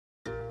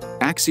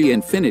Axie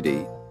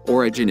Infinity,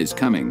 Origin is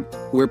coming.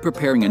 We're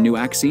preparing a new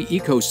Axie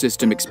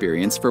ecosystem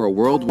experience for a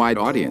worldwide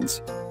audience.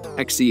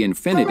 Axie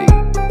Infinity,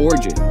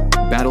 Origin,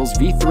 Battles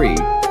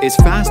V3, is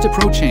fast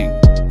approaching.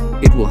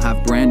 It will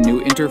have brand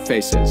new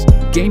interfaces,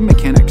 game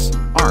mechanics,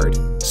 art,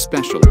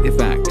 special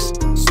effects,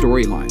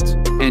 storylines,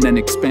 and an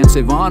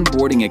expansive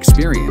onboarding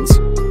experience.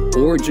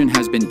 Origin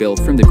has been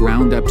built from the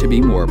ground up to be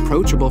more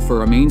approachable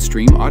for a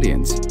mainstream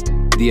audience.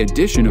 The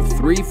addition of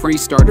 3 free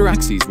starter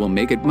Axies will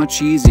make it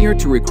much easier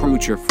to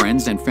recruit your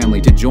friends and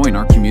family to join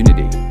our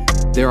community.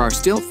 There are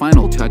still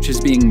final touches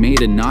being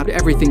made and not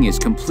everything is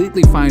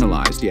completely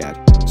finalized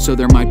yet, so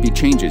there might be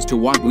changes to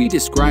what we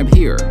describe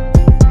here.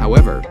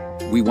 However,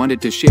 we wanted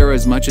to share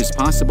as much as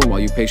possible while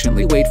you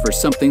patiently wait for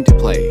something to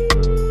play.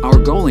 Our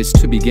goal is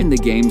to begin the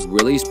game's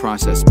release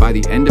process by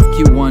the end of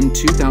Q1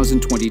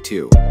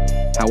 2022.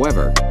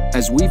 However,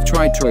 as we've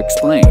tried to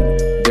explain,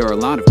 there are a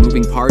lot of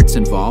moving parts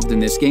involved in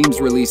this game's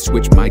release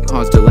which might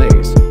cause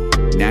delays.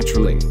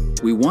 Naturally,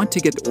 we want to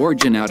get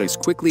Origin out as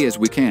quickly as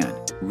we can.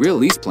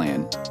 Release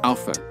plan,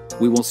 Alpha.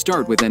 We will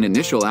start with an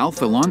initial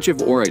Alpha launch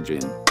of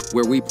Origin,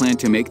 where we plan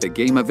to make the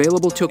game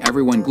available to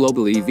everyone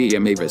globally via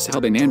Mavis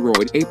Hub and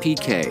Android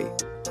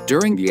APK.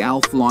 During the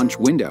Alpha launch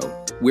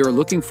window, we are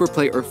looking for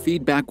player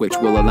feedback which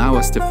will allow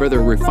us to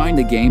further refine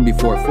the game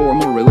before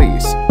formal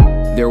release.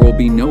 There will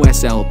be no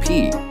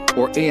SLP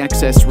or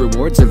AXS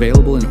rewards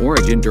available in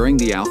Origin during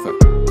the Alpha.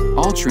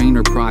 All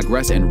trainer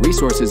progress and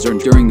resources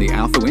earned during the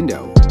Alpha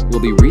window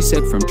will be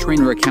reset from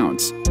trainer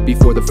accounts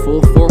before the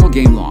full formal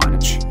game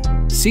launch.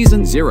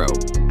 Season 0.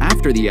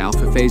 After the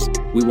Alpha phase,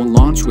 we will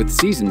launch with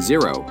Season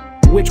 0,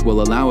 which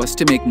will allow us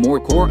to make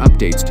more core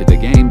updates to the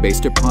game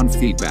based upon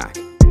feedback.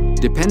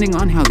 Depending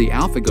on how the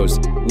Alpha goes,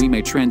 we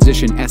may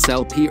transition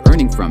SLP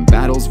earning from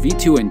Battles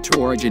V2 into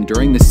Origin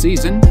during the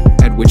season,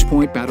 at which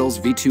point Battles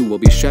V2 will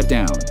be shut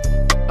down.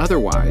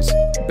 Otherwise,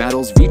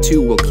 Battles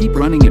V2 will keep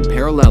running in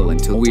parallel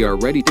until we are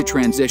ready to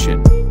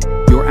transition.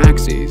 Your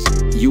Axies.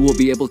 You will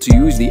be able to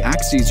use the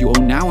Axies you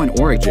own now in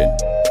Origin.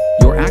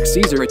 Your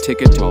Axies are a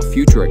ticket to all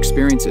future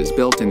experiences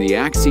built in the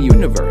Axie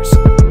universe.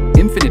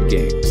 Infinite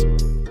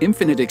games.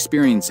 Infinite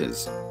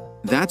experiences.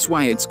 That's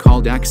why it's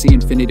called Axie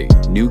Infinity.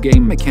 New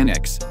game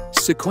mechanics.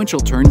 Sequential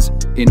turns.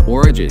 In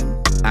Origin,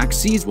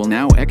 Axies will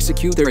now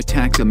execute their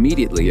attacks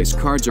immediately as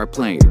cards are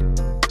played.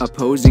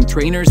 Opposing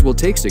trainers will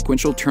take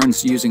sequential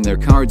turns using their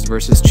cards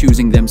versus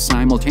choosing them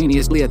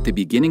simultaneously at the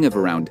beginning of a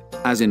round,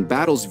 as in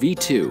Battles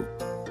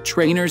V2.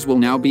 Trainers will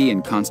now be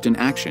in constant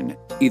action,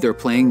 either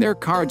playing their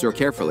cards or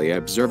carefully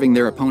observing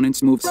their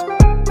opponent's moves.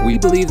 We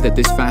believe that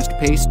this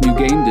fast-paced new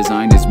game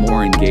design is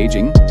more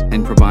engaging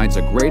and provides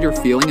a greater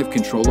feeling of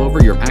control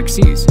over your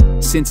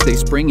Axies, since they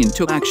spring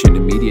into action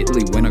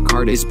immediately when a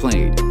card is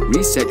played.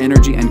 Reset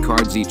energy and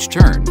cards each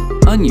turn.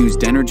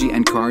 Unused energy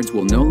and cards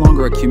will no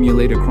longer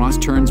accumulate across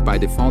turns by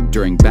default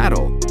during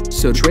battle,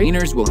 so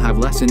trainers will have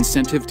less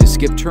incentive to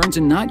skip turns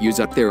and not use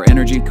up their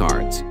energy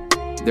cards.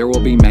 There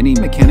will be many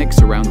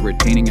mechanics around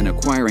retaining and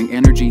acquiring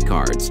energy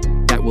cards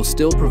that will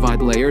still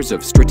provide layers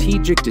of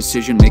strategic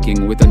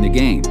decision-making within the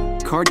game.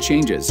 Card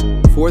changes.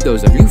 For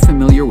those of you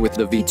familiar with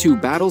the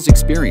V2 Battles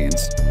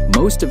experience,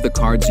 most of the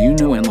cards you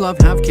know and love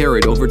have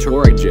carried over to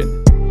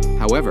Origin.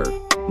 However,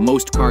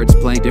 most cards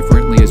play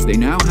differently as they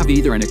now have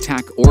either an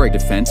attack or a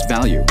defense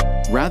value,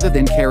 rather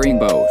than carrying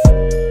both.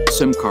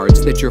 Some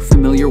cards that you're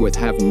familiar with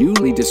have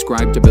newly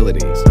described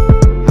abilities.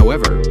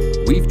 However,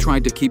 we've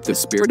tried to keep the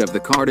spirit of the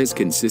card as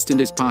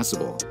consistent as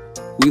possible.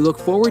 We look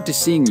forward to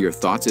seeing your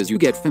thoughts as you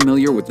get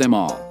familiar with them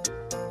all.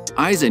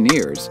 Eyes and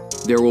ears.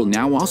 There will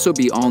now also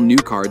be all new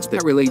cards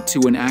that relate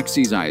to an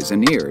Axie's eyes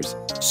and ears,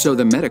 so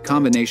the meta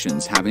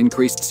combinations have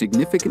increased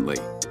significantly.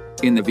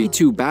 In the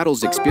V2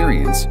 Battles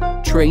experience,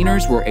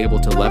 trainers were able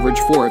to leverage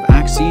 4 of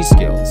Axie's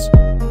skills.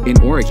 In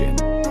Origin,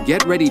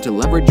 get ready to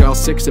leverage all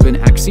 6 of an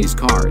Axie's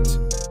cards.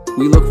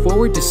 We look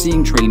forward to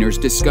seeing trainers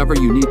discover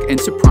unique and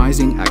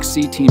surprising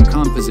Axie team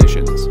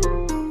compositions.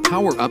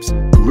 Power-ups,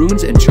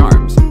 runes and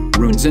charms.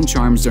 Runes and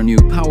charms are new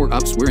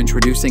power-ups we're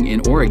introducing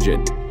in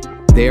Origin.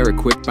 They are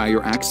equipped by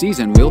your Axies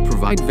and will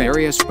provide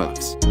various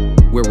buffs.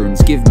 Where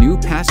runes give new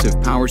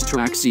passive powers to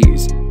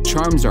Axies,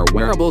 charms are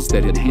wearables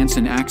that enhance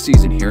an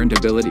Axie's inherent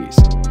abilities.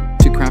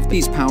 To craft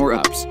these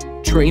power-ups,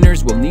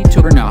 trainers will need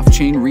to earn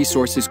off-chain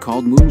resources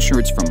called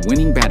moonshirts from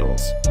winning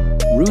battles.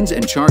 Runes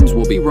and charms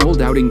will be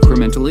rolled out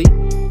incrementally.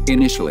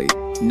 Initially,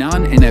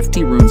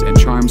 non-NFT runes and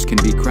charms can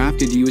be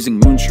crafted using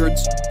moonshirts,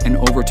 and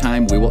over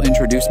time we will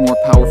introduce more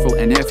powerful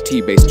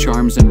NFT-based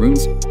charms and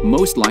runes,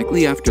 most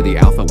likely after the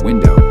Alpha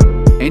window.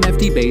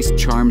 NFT-based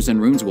charms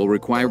and runes will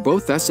require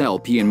both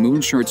SLP and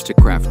moonshirts to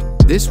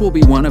craft. This will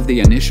be one of the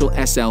initial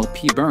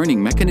SLP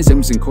burning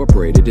mechanisms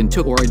incorporated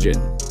into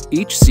Origin.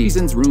 Each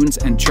season's runes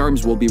and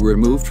charms will be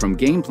removed from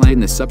gameplay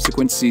in the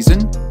subsequent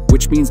season,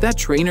 which means that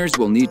trainers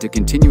will need to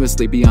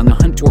continuously be on the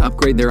hunt to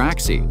upgrade their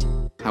Axie.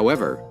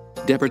 However,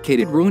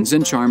 deprecated runes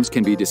and charms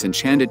can be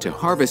disenchanted to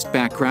harvest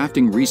back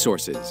crafting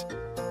resources.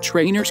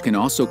 Trainers can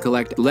also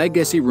collect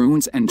legacy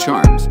runes and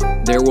charms.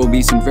 There will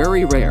be some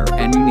very rare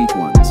and unique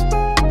ones.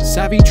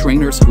 Savvy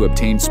trainers who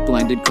obtain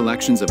splendid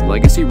collections of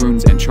legacy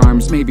runes and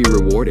charms may be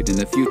rewarded in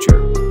the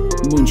future.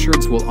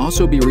 Moonshards will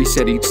also be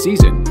reset each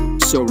season,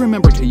 so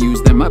remember to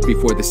use them up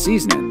before the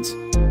season ends.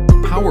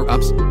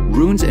 Power-ups,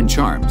 runes and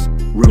charms.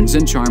 Runes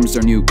and charms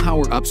are new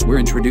power-ups we're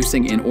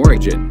introducing in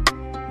Origin.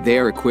 They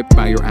are equipped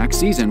by your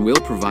Axies and will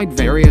provide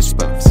various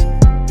buffs.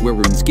 Where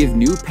runes give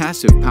new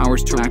passive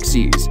powers to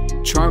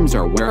Axies, charms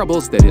are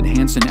wearables that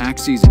enhance an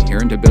Axie's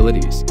inherent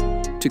abilities.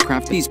 To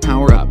craft these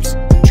power-ups,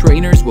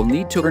 trainers will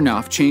need to earn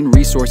off-chain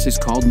resources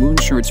called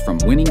Moonshards from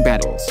winning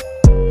battles.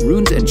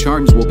 Runes and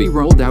charms will be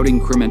rolled out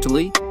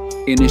incrementally.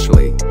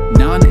 Initially,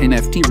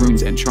 non-NFT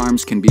runes and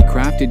charms can be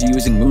crafted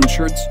using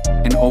Moonshards,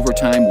 and over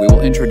time we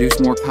will introduce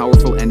more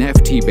powerful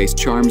NFT-based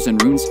charms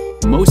and runes,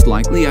 most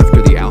likely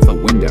after the alpha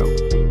window.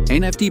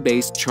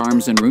 NFT-based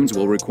charms and runes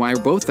will require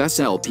both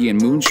SLP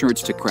and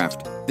Moonshards to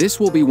craft.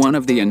 This will be one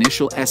of the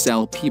initial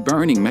SLP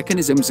burning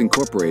mechanisms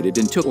incorporated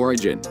into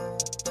Origin.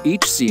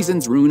 Each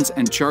season's runes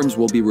and charms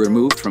will be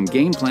removed from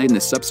gameplay in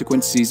the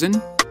subsequent season,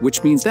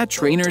 which means that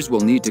trainers will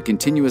need to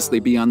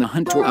continuously be on the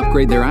hunt to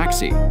upgrade their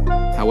Axie.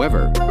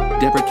 However,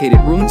 deprecated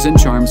runes and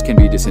charms can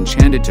be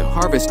disenchanted to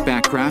harvest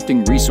back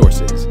crafting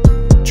resources.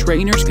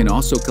 Trainers can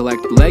also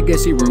collect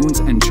legacy runes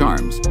and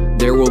charms.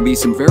 There will be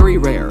some very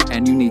rare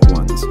and unique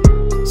ones.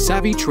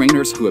 Savvy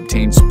trainers who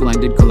obtain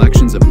splendid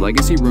collections of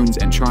legacy runes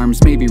and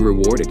charms may be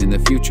rewarded in the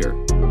future.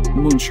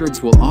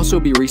 Moonshards will also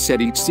be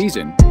reset each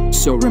season,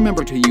 so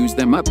remember to use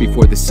them up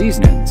before the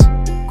season ends.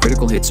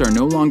 Critical hits are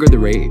no longer the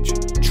rage.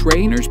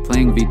 Trainers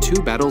playing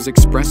V2 battles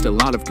expressed a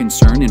lot of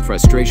concern and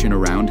frustration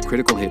around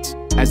critical hits,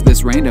 as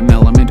this random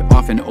element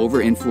often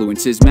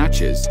over-influences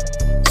matches.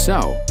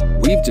 So,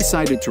 we've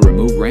decided to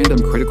remove random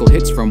critical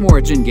hits from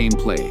Origin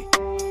gameplay.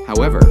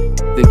 However,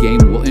 the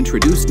game will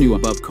introduce new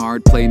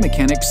above-card play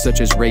mechanics such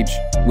as Rage,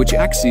 which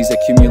Axies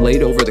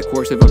accumulate over the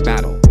course of a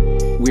battle.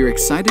 We're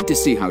excited to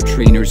see how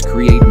trainers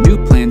create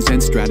new plans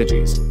and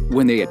strategies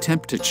when they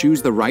attempt to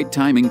choose the right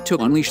timing to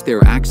unleash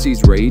their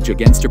Axie's rage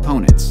against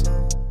opponents.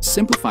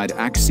 Simplified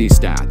Axie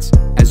stats.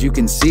 As you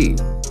can see,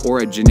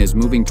 Origin is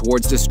moving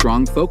towards a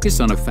strong focus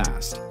on a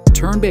fast,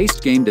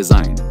 turn-based game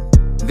design.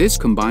 This,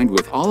 combined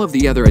with all of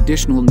the other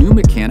additional new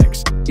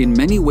mechanics, in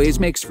many ways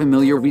makes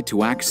familiar V2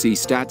 Axie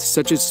stats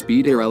such as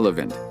speed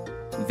irrelevant.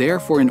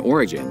 Therefore in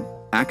Origin,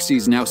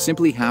 Axies now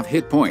simply have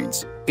hit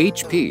points,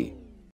 HP,